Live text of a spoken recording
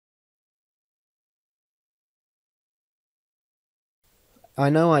I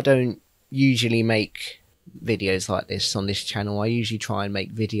know I don't usually make videos like this on this channel. I usually try and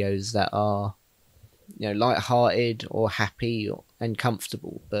make videos that are, light-hearted or happy and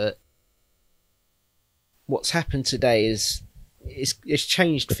comfortable. But what's happened today is it's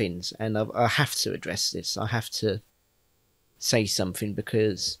changed things, and I have to address this. I have to say something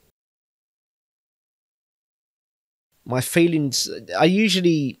because my feelings. I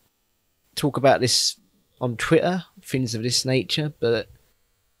usually talk about this on Twitter, things of this nature, but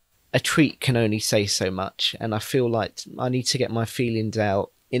a tweet can only say so much, and I feel like I need to get my feelings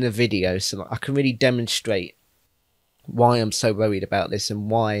out in a video so that I can really demonstrate why I'm so worried about this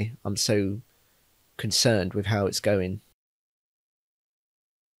and why I'm so concerned with how it's going.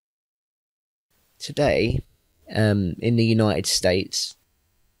 Today, in the United States,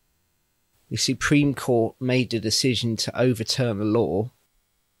 the Supreme Court made the decision to overturn a law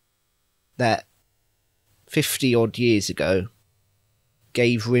that 50 odd years ago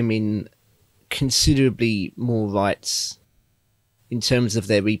gave women considerably more rights in terms of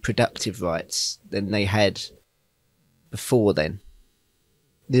their reproductive rights than they had before then.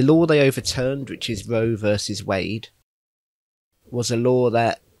 The law they overturned, which is Roe versus Wade, was a law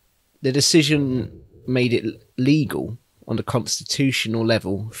that the decision made it legal on the constitutional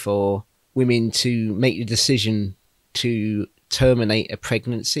level for women to make the decision to terminate a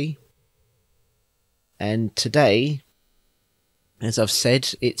pregnancy. And today, as I've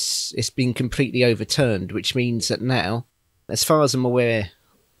said, it's been completely overturned, which means that now, as far as I'm aware,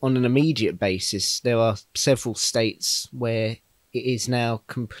 on an immediate basis, there are several states where it is now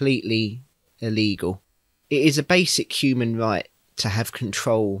completely illegal. It is a basic human right to have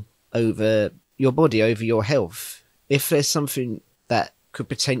control over your body, over your health. If there's something that could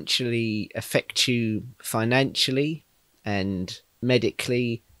potentially affect you financially and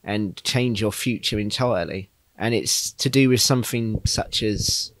medically and change your future entirely, and it's to do with something such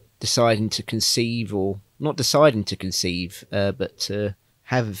as deciding to conceive, or not deciding to conceive, but to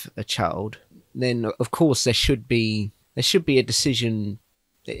have a child, then of course there should be a decision.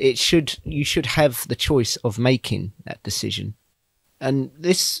 You should have the choice of making that decision. And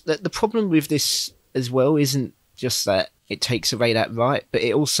the problem with this as well isn't just that it takes away that right, but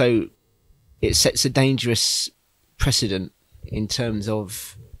it sets a dangerous precedent in terms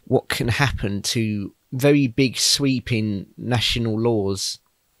of what can happen to very big sweeping national laws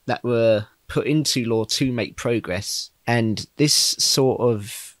that were put into law to make progress. And this sort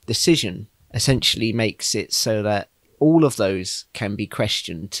of decision essentially makes it so that all of those can be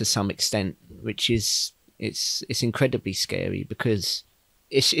questioned to some extent, which is it's incredibly scary, because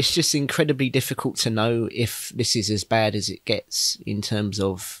it's just incredibly difficult to know if this is as bad as it gets in terms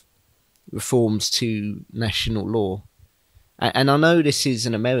of reforms to national law. And I know this is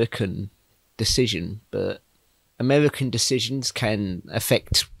an American decision, but American decisions can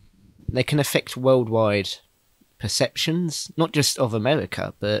affect worldwide perceptions, not just of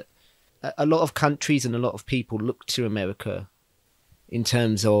America, but a lot of countries and a lot of people look to America in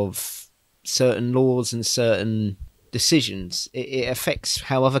terms of certain laws and certain decisions. It affects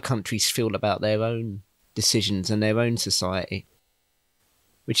how other countries feel about their own decisions and their own society.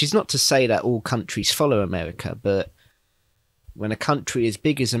 Which is not to say that all countries follow America, but when a country as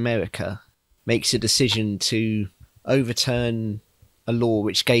big as America makes a decision to overturn a law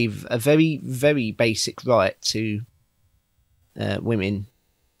which gave a very, very basic right to women,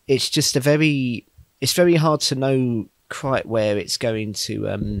 it's very hard to know quite where it's going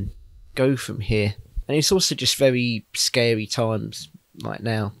to go from here. And it's also just very scary times right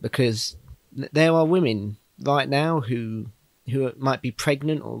now, because there are women right now who might be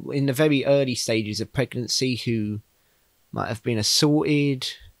pregnant or in the very early stages of pregnancy, who might have been assaulted,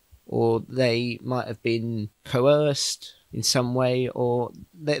 or they might have been coerced in some way, or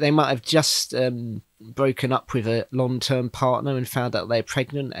they might have just broken up with a long-term partner and found out they're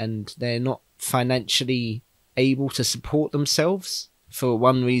pregnant and they're not financially able to support themselves for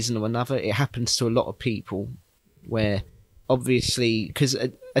one reason or another. It happens to a lot of people, where obviously, because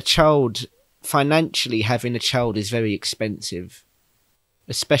a child, financially having a child is very expensive,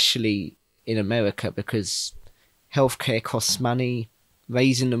 especially in America, because healthcare costs money,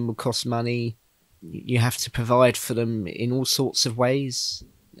 raising them will cost money, you have to provide for them in all sorts of ways.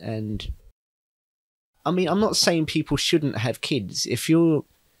 And I mean, I'm not saying people shouldn't have kids. If you're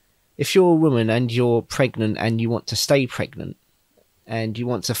a woman and you're pregnant and you want to stay pregnant and you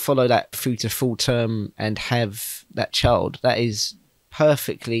want to follow that through to full term and have that child, that is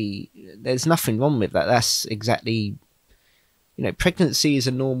perfectly, there's nothing wrong with that. That's exactly, pregnancy is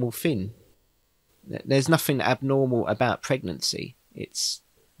a normal thing. There's nothing abnormal about pregnancy. It's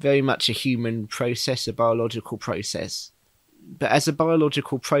very much a human process, a biological process. but as a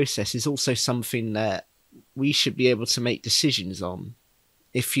biological process, is also something that we should be able to make decisions on.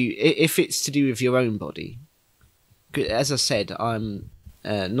 If it's to do with your own body, as I said, I'm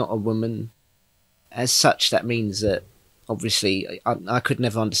not a woman. As such, that means that obviously I could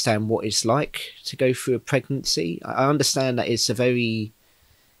never understand what it's like to go through a pregnancy. I understand that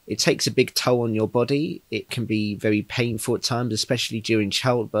it takes a big toll on your body. It can be very painful at times, especially during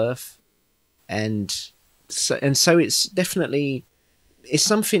childbirth, and so it's definitely, it's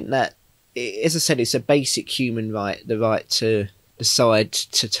something that, as I said, it's a basic human right, the right to decide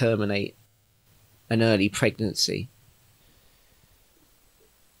to terminate an early pregnancy.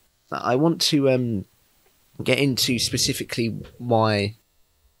 I want to get into specifically why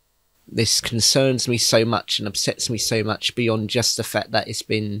this concerns me so much and upsets me so much, beyond just the fact that it's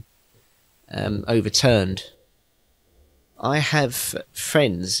been overturned. I have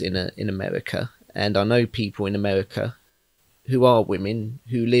friends in America, and I know people in America who are women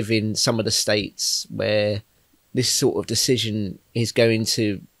who live in some of the states where this sort of decision is going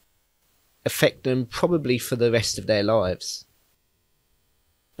to affect them probably for the rest of their lives.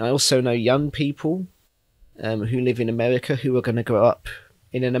 I also know young people who live in America who are going to grow up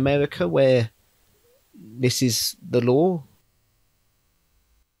in an America where this is the law.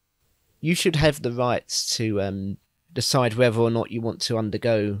 You should have the rights to decide whether or not you want to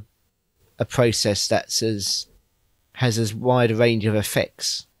undergo a process has as wide a range of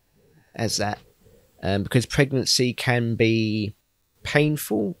effects as that. Because pregnancy can be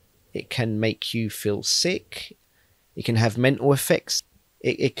painful, it can make you feel sick, it can have mental effects.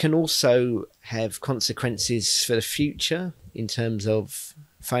 It can also have consequences for the future in terms of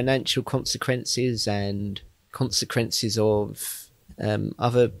financial consequences and consequences of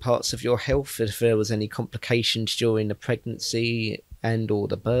other parts of your health if there was any complications during the pregnancy and or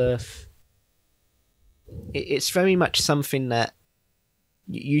the birth. It's very much something that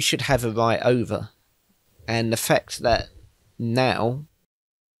you should have a right over. And the fact that now,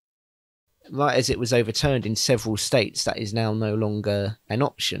 right as it was overturned in several states, that is now no longer an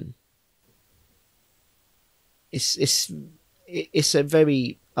option. It's a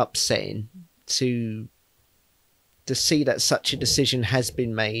very upsetting to see that such a decision has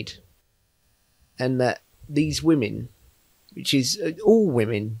been made, and that these women, which is all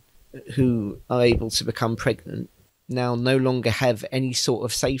women who are able to become pregnant, now no longer have any sort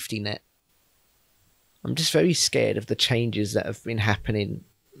of safety net. I'm just very scared of the changes that have been happening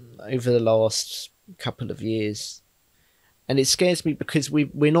over the last couple of years. And it scares me because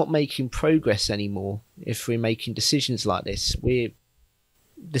we're not making progress anymore if we're making decisions like this.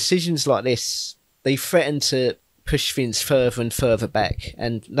 Decisions like this, they threaten to push things further and further back.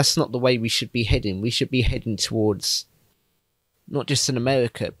 And that's not the way we should be heading. We should be heading towards not just an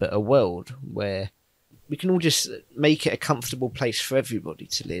America, but a world where we can all just make it a comfortable place for everybody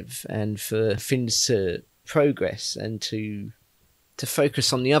to live and for things to progress and to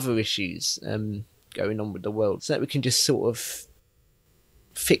focus on the other issues going on with the world, so that we can just sort of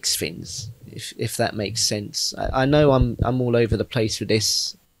fix things, if that makes sense. I know I'm all over the place with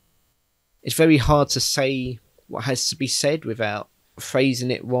this. It's very hard to say what has to be said without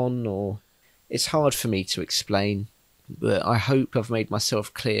phrasing it wrong, or it's hard for me to explain. But I hope I've made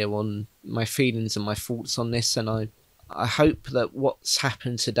myself clear on my feelings and my thoughts on this, and I hope that what's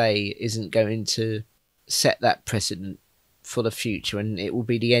happened today isn't going to set that precedent for the future, and it will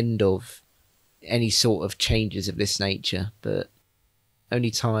be the end of any sort of changes of this nature, but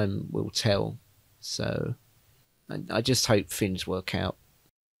only time will tell. So I just hope things work out.